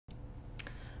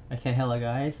Okay, hello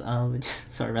guys.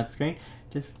 Sorry about the screen.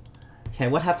 Okay.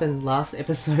 What happened last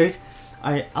episode?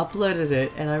 I uploaded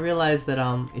it and I realized that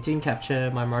it didn't capture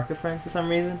my microphone for some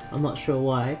reason. I'm not sure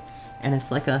why, and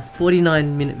it's like a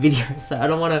 49-minute video, so I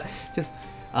don't want to just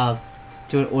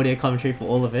do an audio commentary for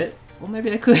all of it. Or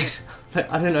maybe I could, but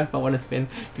I don't know if I want to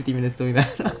spend 50 minutes doing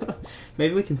that.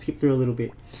 Maybe we can skip through a little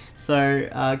bit. So,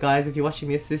 guys, if you're watching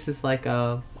this is like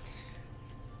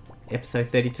episode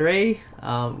 33.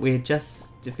 We had just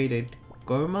defeated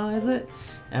Goma, is it?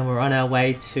 And we're on our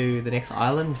way to the next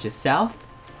island, which is south.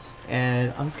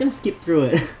 And I'm just gonna skip through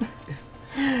it,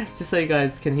 just so you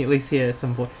guys can at least hear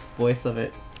some voice of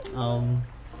it.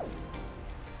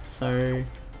 So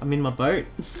I'm in my boat.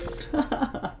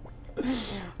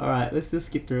 Alright, let's just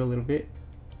skip through a little bit.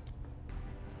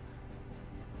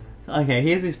 Okay,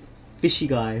 here's this fishy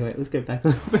guy. Wait, let's go back a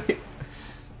little bit.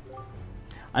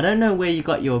 I don't know where you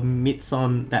got your mitts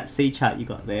on that sea chart you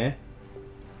got there,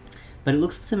 but it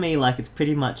looks to me like it's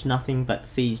pretty much nothing but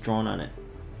seas drawn on it.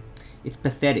 It's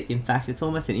pathetic. In fact, it's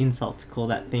almost an insult to call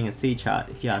that thing a sea chart,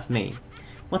 if you ask me.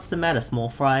 What's the matter, small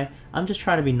fry? I'm just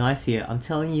trying to be nice here. I'm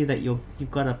telling you that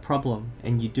you've got a problem,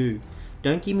 and you do.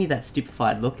 Don't give me that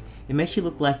stupefied look. It makes you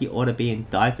look like you ought to be in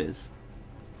diapers.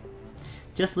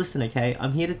 Just listen, okay?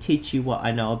 I'm here to teach you what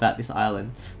I know about this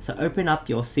island. So open up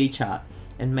your sea chart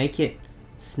and make it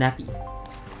snappy.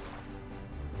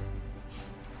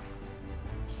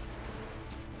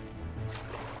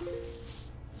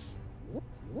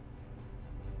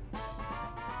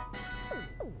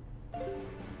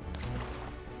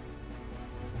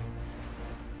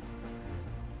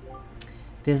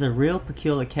 There's a real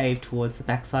peculiar cave towards the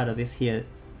backside of this here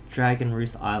Dragon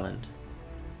Roost Island.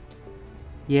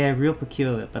 Yeah, real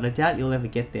peculiar, but I doubt you'll ever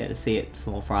get there to see it,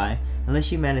 small fry.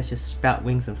 Unless you manage to sprout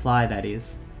wings and fly, that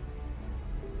is.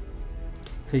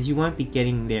 Because you won't be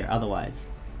getting there otherwise.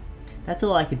 That's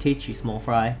all I can teach you, small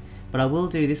fry. But I will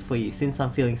do this for you, since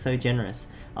I'm feeling so generous.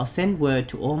 I'll send word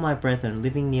to all my brethren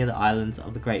living near the islands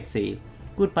of the Great Sea.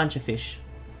 Good bunch of fish.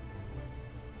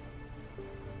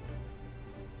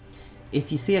 If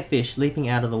you see a fish leaping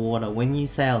out of the water when you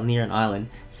sail near an island,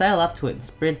 sail up to it and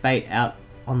spread bait out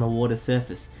on the water's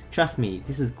surface. Trust me,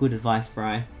 this is good advice,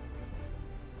 Fry.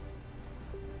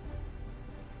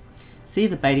 See,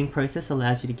 the baiting process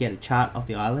allows you to get a chart of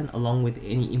the island along with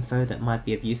any info that might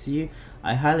be of use to you.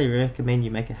 I highly recommend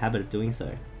you make a habit of doing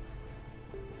so.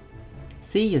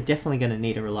 See, you're definitely going to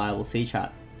need a reliable sea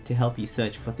chart to help you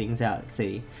search for things out at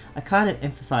sea. I can't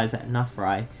emphasize that enough,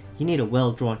 Fry. You need a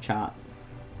well-drawn chart.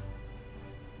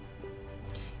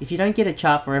 If you don't get a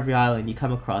chart for every island you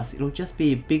come across, it'll just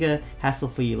be a bigger hassle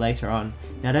for you later on.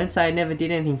 Now don't say I never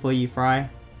did anything for you,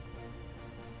 Fry.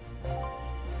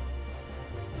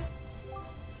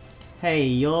 Hey,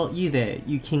 you there,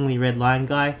 you kingly red lion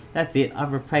guy. That's it,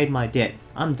 I've repaid my debt.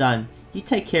 I'm done. You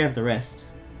take care of the rest.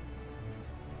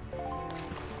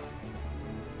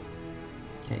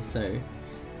 Okay, so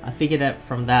I figured out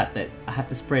from that I have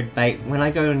to spread bait. When I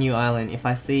go to a new island, if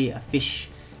I see a fish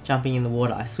jumping in the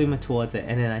water, I swim towards it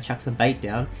and then I chuck some bait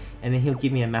down and then he'll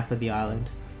give me a map of the island.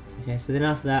 Okay, so then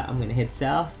after that I'm going to head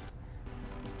south.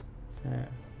 So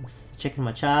I'm checking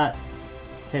my chart,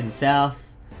 heading south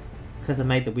because I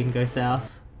made the wind go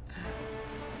south.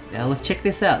 Now look, check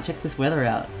this out, check this weather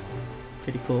out.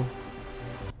 Pretty cool.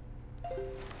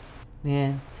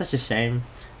 Yeah, such a shame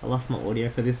I lost my audio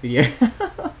for this video.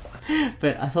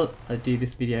 But I thought I'd do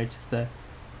this video just to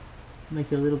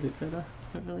make it a little bit better,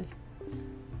 hopefully.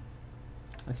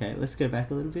 Okay, let's go back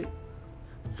a little bit.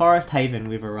 Forest Haven,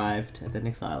 we've arrived at the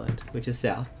next island, which is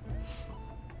south.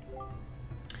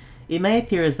 It may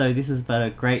appear as though this is but a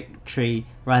great tree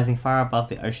rising far above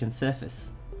the ocean's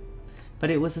surface. But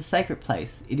it was a sacred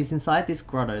place. It is inside this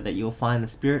grotto that you will find the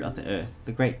spirit of the earth,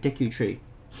 the great Deku Tree.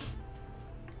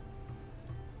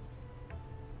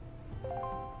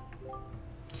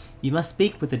 You must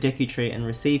speak with the Deku Tree and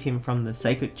receive him from the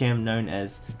sacred gem known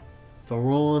as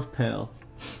Farore's Pearl.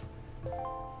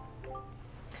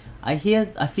 I fear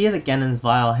that Ganon's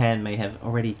vile hand may have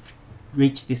already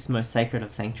reached this most sacred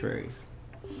of sanctuaries.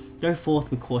 Go forth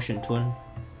with caution, Tun.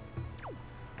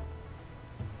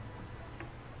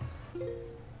 Okay,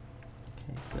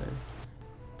 so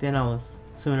then I was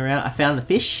swimming around. I found the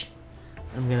fish.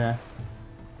 I'm gonna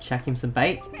chuck him some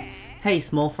bait. Hey,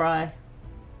 small fry.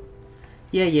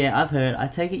 Yeah, I've heard. I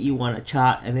take it you want a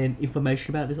chart and then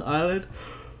information about this island.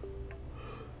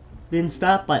 Then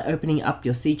start by opening up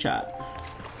your sea chart.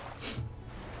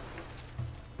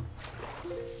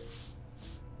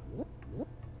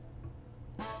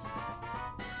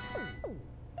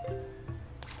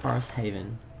 Forest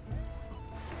Haven.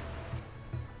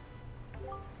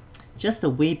 Just a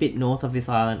wee bit north of this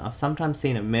island, I've sometimes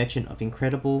seen a merchant of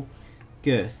incredible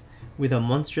girth with a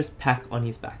monstrous pack on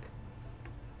his back.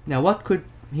 Now what could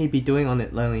he be doing on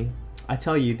it lonely? I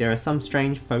tell you, there are some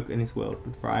strange folk in this world,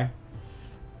 Fry.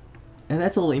 And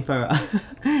that's all the info.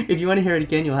 If you want to hear it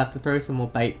again, you'll have to throw some more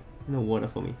bait in the water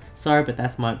for me. Sorry, but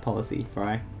that's my policy,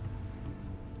 Fry.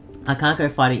 I can't go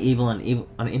fighting evil on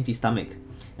an empty stomach.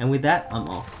 And with that, I'm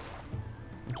off.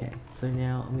 Okay, so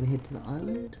now I'm going to head to the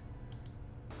island.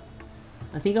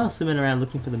 I think I was swimming around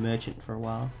looking for the merchant for a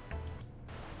while.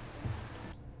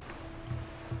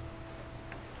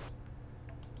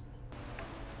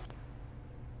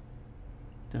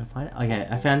 Did I find it? Okay,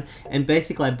 I found... And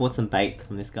basically I bought some bait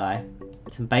from this guy.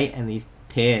 Some bait and these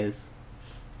pears.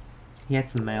 He had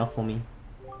some mail for me.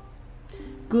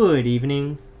 Good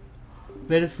evening.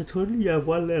 Letters for 20? You have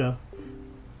one letter.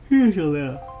 Here's your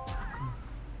letter.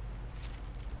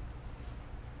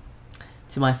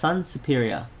 To my son's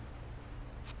superior.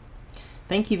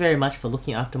 Thank you very much for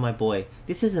looking after my boy.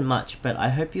 This isn't much, but I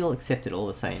hope you'll accept it all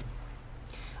the same.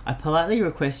 I politely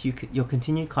request your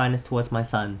continued kindness towards my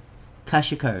son,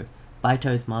 Kashiko,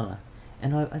 Baito's mother.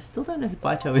 And I still don't know who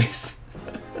Baito is.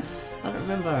 I don't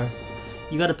remember.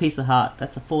 You got a piece of heart.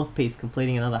 That's a 4th piece,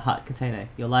 completing another heart container.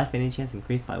 Your life energy has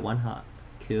increased by 1 heart.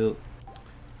 Cool.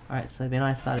 Alright, so then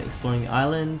I started exploring the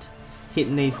island,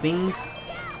 hitting these things.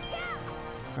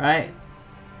 Right?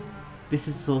 This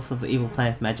is the source of the evil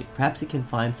plant's magic. Perhaps it can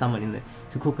find someone in there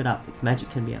to cook it up. Its magic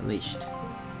can be unleashed.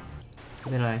 So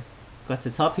then I got to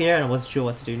the top here and I wasn't sure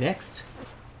what to do next.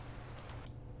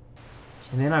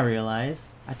 And then I realized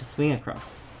I had to swing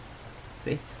across.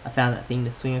 See? I found that thing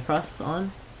to swing across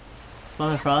on.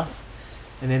 Swung across.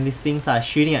 And then this thing started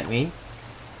shooting at me.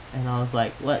 And I was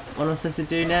like, what am I supposed to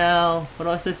do now? What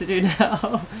am I supposed to do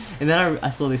now? And then I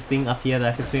saw this thing up here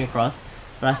that I could swing across.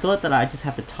 But I thought that I just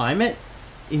have to time it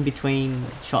in between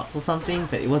shots or something,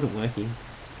 but it wasn't working.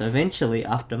 So eventually,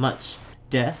 after much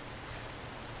death,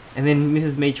 and then this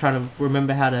is me trying to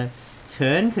remember how to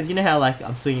turn, because you know how like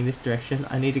I'm swinging this direction,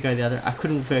 I need to go the other. I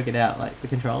couldn't work it out, like the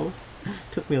controls.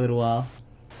 Took me a little while.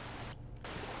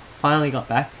 Finally got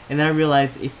back, and then I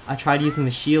realized if I tried using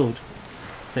the shield,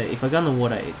 so if I go in the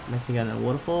water, it makes me go in the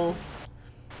waterfall.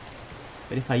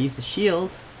 But if I use the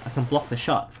shield, I can block the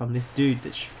shot from this dude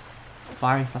that's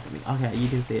firing stuff at me. Okay, you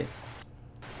didn't see it.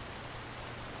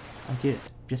 I did it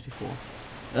just before.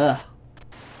 Ugh.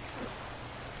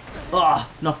 Oh,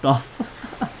 knocked off.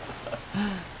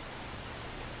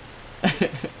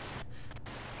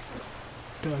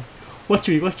 God. Watch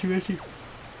me.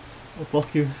 I'll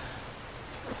block you.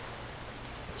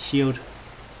 Shield.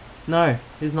 No,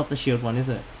 this is not the shield one, is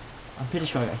it? I'm pretty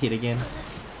sure I got hit again.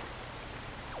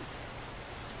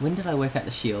 When did I work out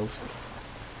the shield?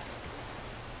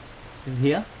 Is it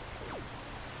here?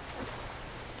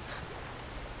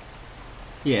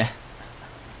 Yeah.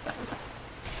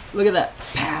 Look at that.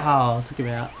 Pow! Took him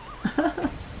out.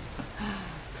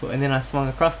 Cool. And then I swung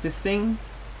across this thing.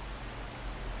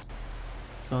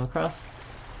 Swung across.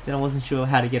 Then I wasn't sure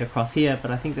how to get across here, but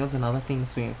I think there was another thing to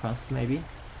swing across, maybe.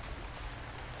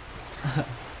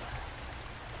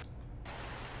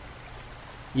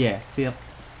 Yeah, see up.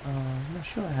 I'm not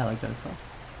sure how I got across.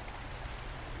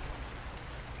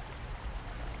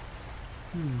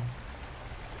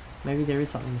 Maybe there is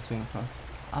something to swing across.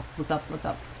 Up, look up, look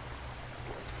up.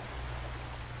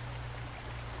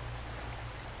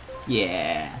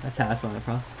 Yeah, that's how I swung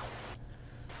across.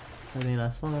 So then I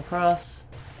swung across.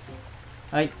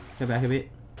 Hey, go back a bit.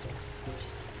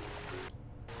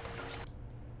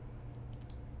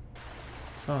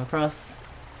 Swung across.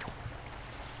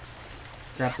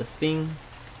 Grabbed this thing.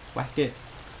 Whacked it.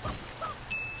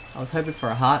 I was hoping for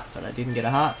a heart, but I didn't get a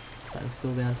heart. So I'm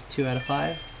still down to 2 out of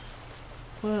 5.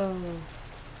 Whoa.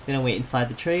 Then I went inside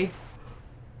the tree.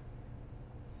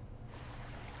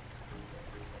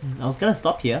 I was gonna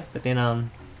stop here, but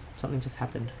then something just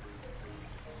happened.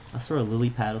 I saw a lily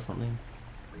pad or something.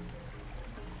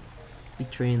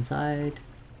 Big tree inside.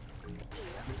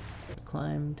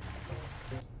 Climbed.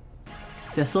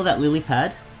 See, I saw that lily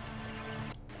pad.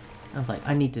 I was like,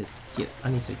 I need to get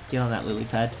on that lily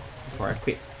pad before I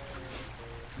quit.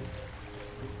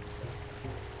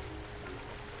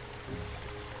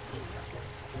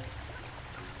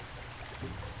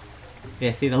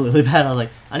 Yeah, see the lily pad? I was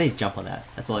like, I need to jump on that.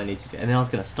 That's all I need to do. And then I was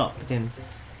gonna stop, but then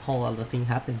a whole other thing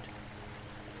happened.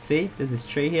 See, there's this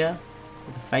tree here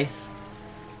with a face.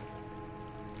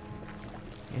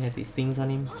 And it had these things on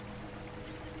him.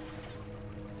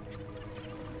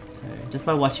 So just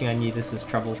by watching, I knew this was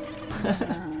trouble. So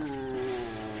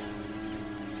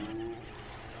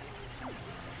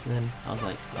then I was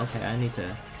like, okay, I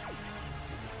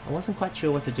wasn't quite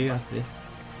sure what to do after this.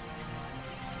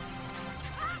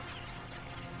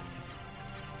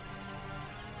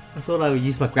 I thought I would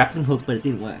use my grappling hook, but it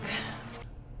didn't work.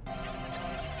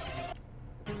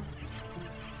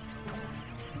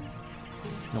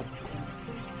 Nope.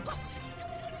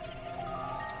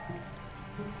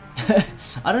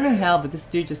 I don't know how, but this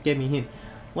dude just gave me a hint.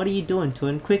 What are you doing,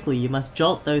 Twin? Quickly, you must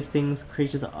jolt those strange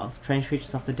creatures off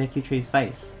the Deku Tree's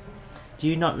face. Do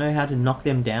you not know how to knock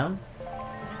them down?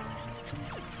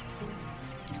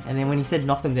 And then when he said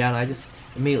knock them down, I just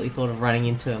immediately thought of running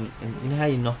into him. And you know how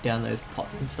you knock down those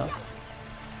pots and stuff?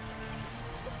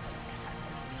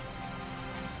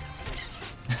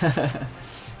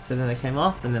 So then they came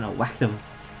off, and then I whacked them.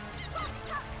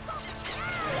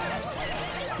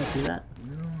 Did I do that?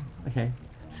 Okay.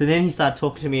 So then he started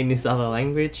talking to me in this other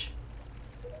language.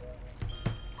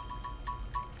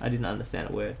 I didn't understand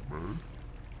a word.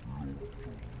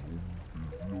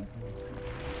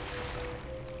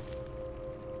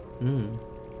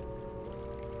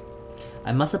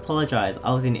 I must apologize,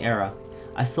 I was in error.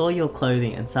 I saw your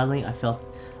clothing and suddenly I felt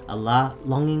a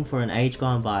longing for an age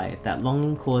gone by, that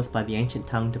longing caused by the ancient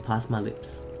tongue to pass my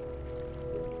lips.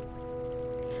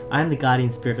 I am the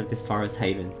guardian spirit of this forest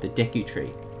haven, the Deku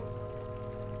Tree.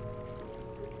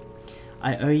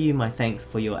 I owe you my thanks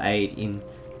for your aid in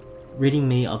ridding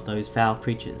me of those foul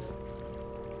creatures.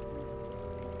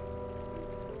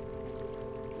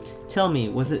 Tell me,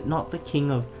 was it not the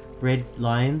king of red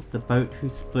lions, the boat who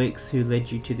speaks, who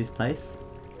led you to this place?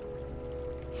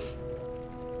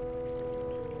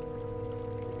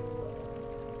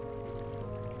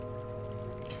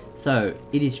 So,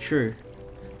 it is true.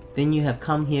 Then you have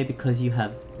come here because you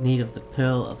have need of the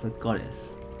pearl of the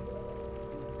goddess.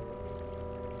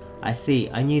 I see,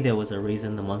 I knew there was a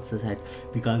reason the monsters had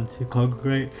begun to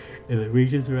congregate in the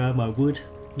regions around my wood.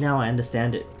 Now I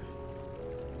understand it.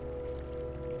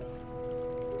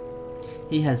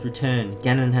 He has returned.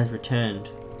 Ganon has returned.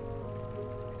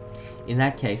 In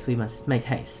that case, we must make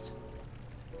haste.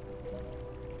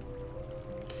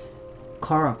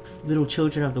 Koroks, little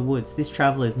children of the woods, this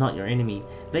traveler is not your enemy.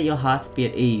 Let your hearts be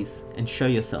at ease, and show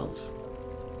yourselves.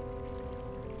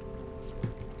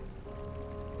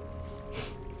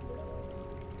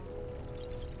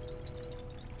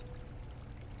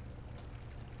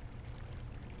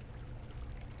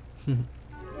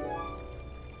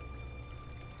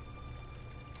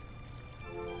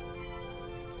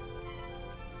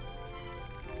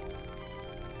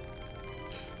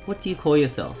 What do you call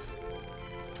yourself?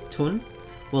 Tun?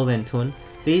 Well then, Tun,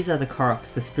 these are the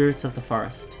Koroks, the spirits of the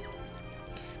forest.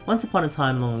 Once upon a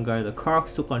time long ago, the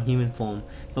Koroks took on human form,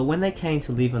 but when they came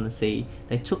to live on the sea,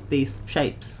 they took these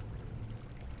shapes.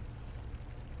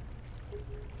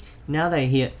 Now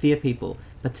they fear people,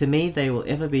 but to me they will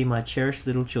ever be my cherished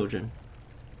little children.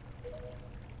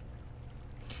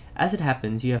 As it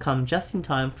happens, you have come just in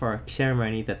time for a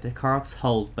ceremony that the Koroks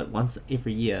hold but once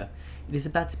every year. It is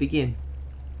about to begin.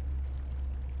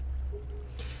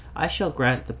 I shall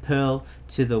grant the pearl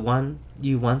to the one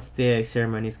you once their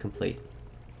ceremony is complete.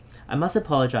 I must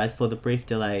apologize for the brief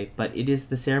delay, but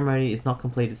the ceremony is not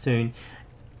completed soon.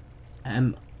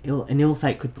 An ill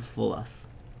fate could befall us.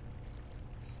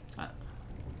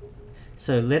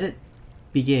 So let it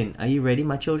begin. Are you ready,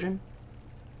 my children?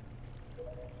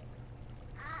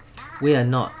 We are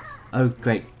not. Oh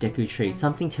great Deku Tree,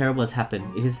 something terrible has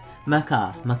happened. It is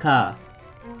Makar.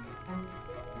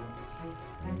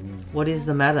 What is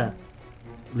the matter,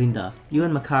 Linda? You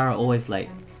and Makar are always late.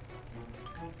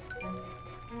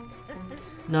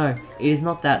 No, it is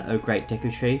not that, oh great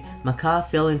Deku Tree. Makar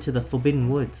fell into the Forbidden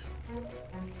Woods.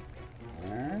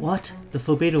 What? The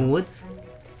Forbidden Woods?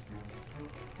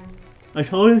 I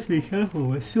told him to be careful,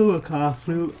 but still Makar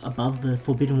flew above the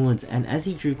Forbidden Woods, and as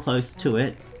he drew close to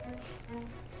it...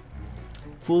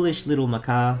 Foolish little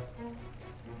Makar.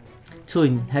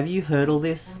 Tun, have you heard all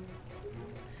this?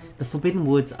 The Forbidden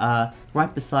Woods are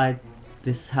right beside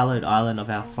this hallowed island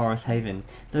of our forest haven.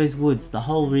 Those woods, the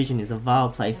whole region is a vile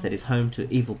place that is home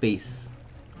to evil beasts.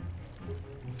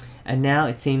 And now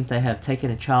it seems they have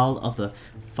taken a child of the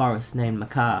forest named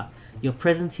Makar. Your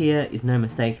presence here is no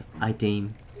mistake, I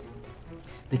deem.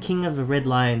 The king of the red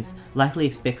lions likely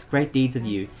expects great deeds of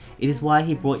you. It is why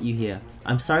he brought you here.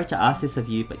 I'm sorry to ask this of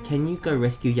you, but can you go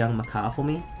rescue young Makar for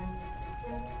me?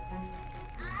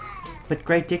 But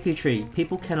great Deku Tree,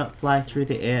 people cannot fly through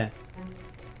the air.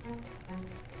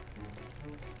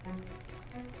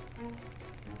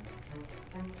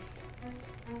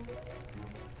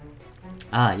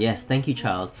 Ah yes, thank you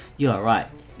child. You are right.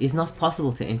 It is not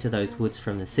possible to enter those woods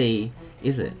from the sea,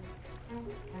 is it?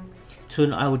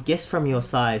 Tun, I would guess from your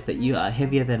size that you are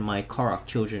heavier than my Korok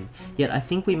children, yet I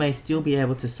think we may still be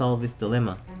able to solve this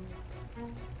dilemma.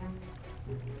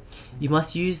 You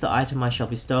must use the item I shall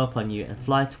bestow upon you and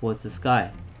fly towards the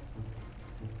sky.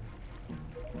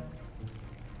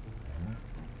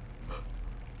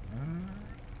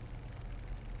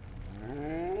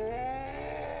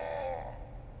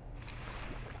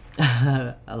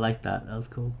 I like that. That was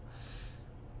cool.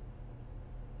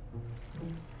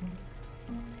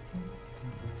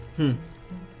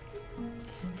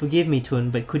 Forgive me, Tun,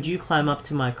 but could you climb up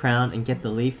to my crown and get the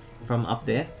leaf from up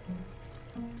there?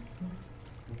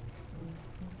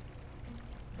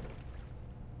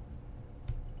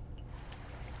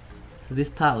 So this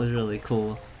part was really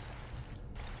cool.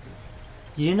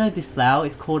 Did you know this flower?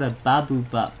 It's called a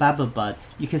baba bud.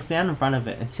 You can stand in front of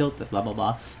it and tilt the blah blah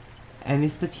blah. And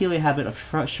this particular habit of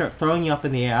throwing you up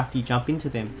in the air after you jump into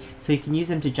them, so you can use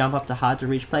them to jump up to hard to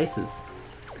reach places.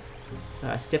 So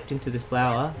I stepped into this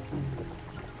flower,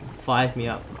 it fires me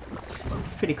up.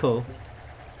 It's pretty cool.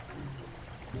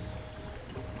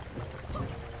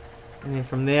 And then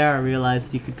from there I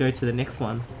realized you could go to the next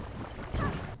one.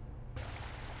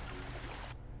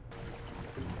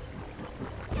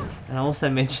 And I also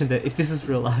mentioned that if this is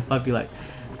real life, I'd be like,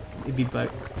 it'd be like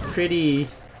pretty,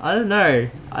 I don't know,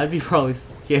 I'd be probably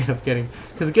scared of getting,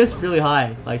 because it gets really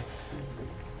high. Like,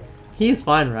 he is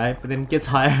fine, right? But then it gets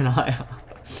higher and higher.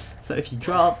 So if you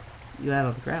drop, you land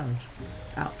on the ground.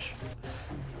 Ouch.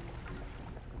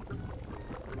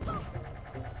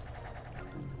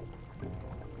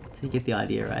 So you get the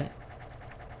idea, right?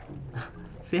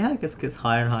 See how it just gets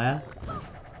higher and higher?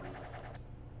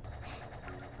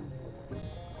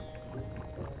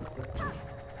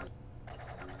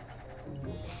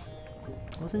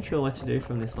 I wasn't sure what to do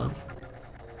from this one.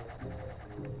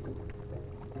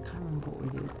 I can't remember what we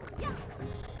did.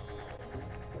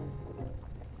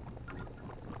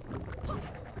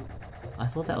 I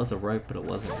thought that was a rope, but it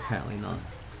wasn't, apparently not.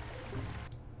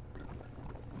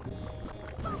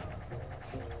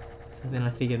 So then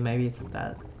I figured maybe it's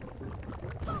that.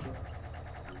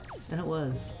 And it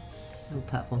was. A little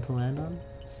platform to land on.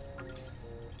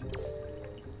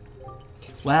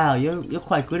 Wow, you're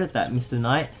quite good at that, Mr.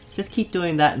 Knight. Just keep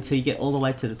doing that until you get all the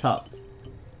way to the top.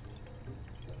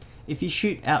 If you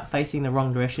shoot out facing the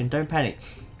wrong direction, don't panic.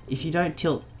 If you don't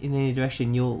tilt in any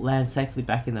direction, you'll land safely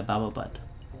back in the bubble bud.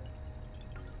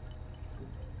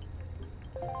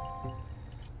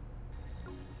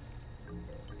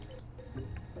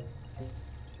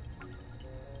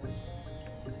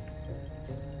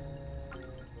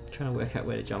 Trying to work out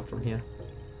where to jump from here.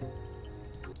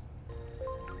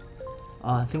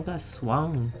 Oh, I think I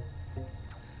swung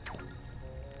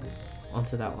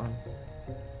onto that one.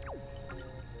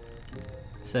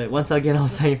 So once again, I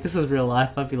was saying if this was real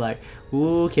life, I'd be like,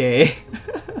 okay.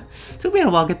 Took me a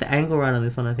while to get the angle right on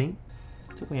this one, I think.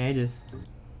 Took me ages.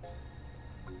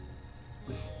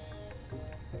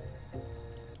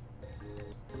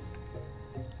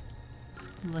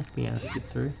 Let me skip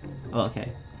through. Oh,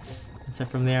 okay. And so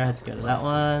from there, I had to go to that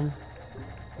one.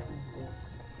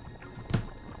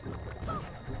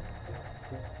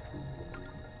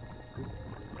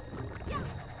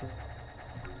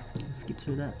 Skip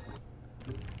through that.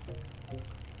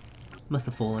 Must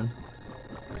have fallen.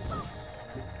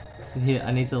 So here,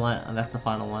 I need to line. Oh, that's the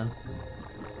final one.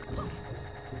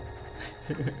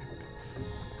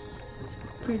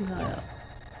 Pretty high up.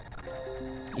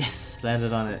 Yes,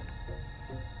 landed on it.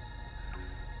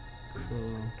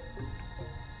 Cool.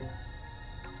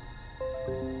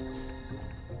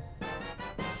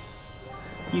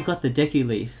 You got the Deku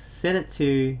leaf. Set it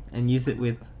to and use it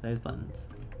with those buttons.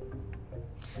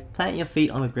 Plant your feet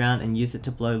on the ground and use it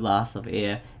to blow blasts of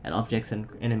air at objects and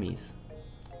enemies.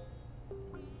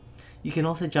 You can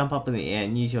also jump up in the air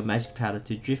and use your magic powder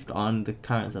to drift on the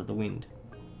currents of the wind.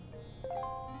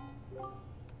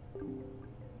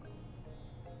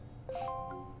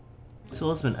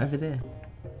 Swordsman, over there.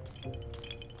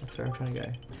 That's where I'm trying to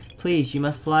go. Please, you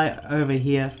must fly over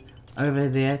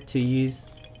there to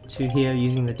here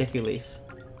using the Deku leaf.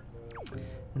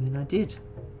 And then I did.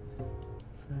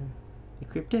 So,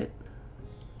 equipped it.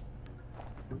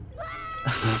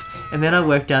 And then I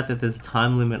worked out that there's a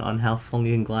time limit on how long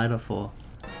you can glide for.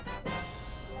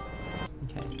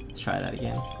 Okay, let's try that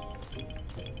again.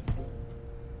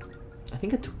 I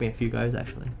think it took me a few goes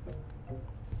actually.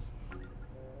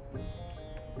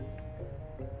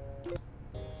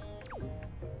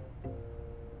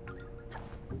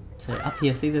 So up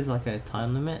here, see there's like a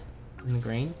time limit in the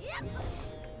green?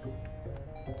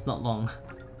 It's not long.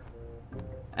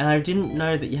 And I didn't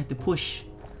know that you had to push.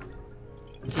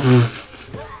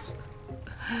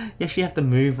 You actually have to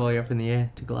move while you're up in the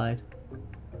air to glide.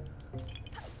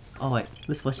 Oh wait,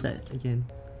 let's watch that again.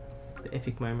 The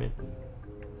epic moment.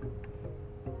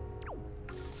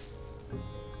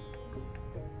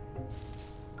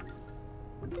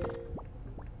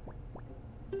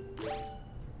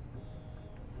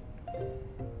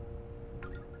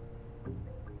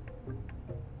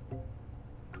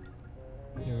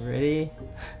 You ready?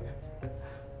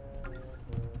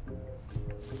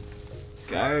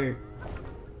 go.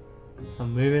 So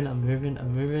I'm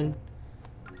moving.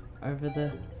 Over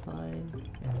the line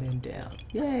and then down.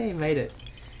 Yay, made it.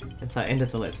 And so I ended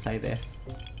the Let's Play there.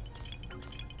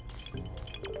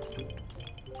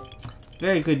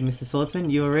 Very good, Mr. Swordsman.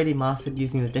 You already mastered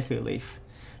using the Deku Leaf.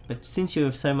 But since you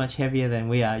are so much heavier than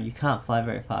we are, you can't fly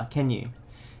very far, can you?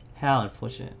 How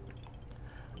unfortunate.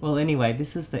 Well, anyway,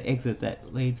 this is the exit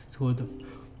that leads toward the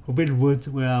Forbidden Woods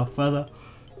where our father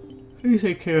will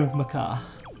take care of Makar.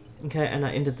 Okay, and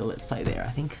I ended the Let's Play there,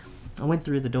 I think. I went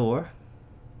through the door,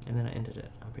 and then I ended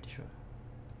it, I'm pretty sure.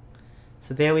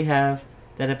 So there we have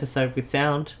that episode with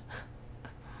sound.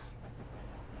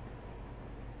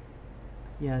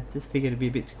 Yeah, I just figured it'd be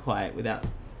a bit too quiet without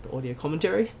the audio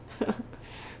commentary.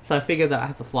 So I figured that I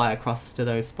have to fly across to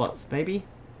those spots, maybe,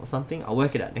 or something. I'll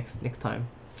work it out next time.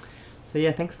 So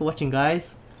yeah, thanks for watching,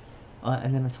 guys.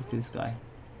 And then I talk to this guy.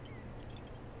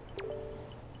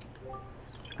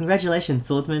 Congratulations,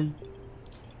 Swordsman.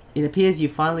 It appears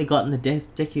you've finally gotten the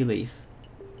Deku Leaf.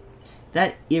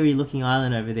 That eerie looking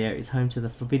island over there is home to the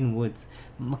Forbidden Woods.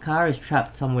 Makar is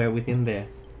trapped somewhere within there.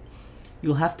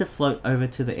 You'll have to float over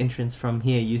to the entrance from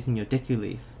here using your Deku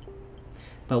Leaf.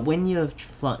 But when you're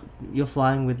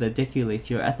flying with the Deku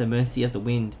Leaf, you're at the mercy of the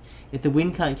wind. If the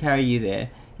wind can't carry you there,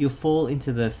 you'll fall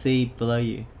into the sea below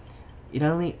you.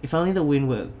 If only the wind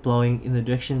were blowing in the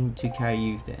direction to carry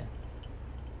you there.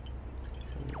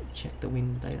 So we'll check the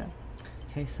wind later.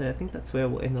 Okay, so I think that's where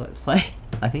we'll end the Let's Play.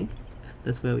 I think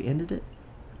that's where we ended it.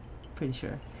 Pretty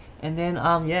sure. And then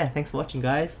yeah, thanks for watching,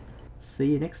 guys.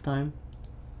 See you next time.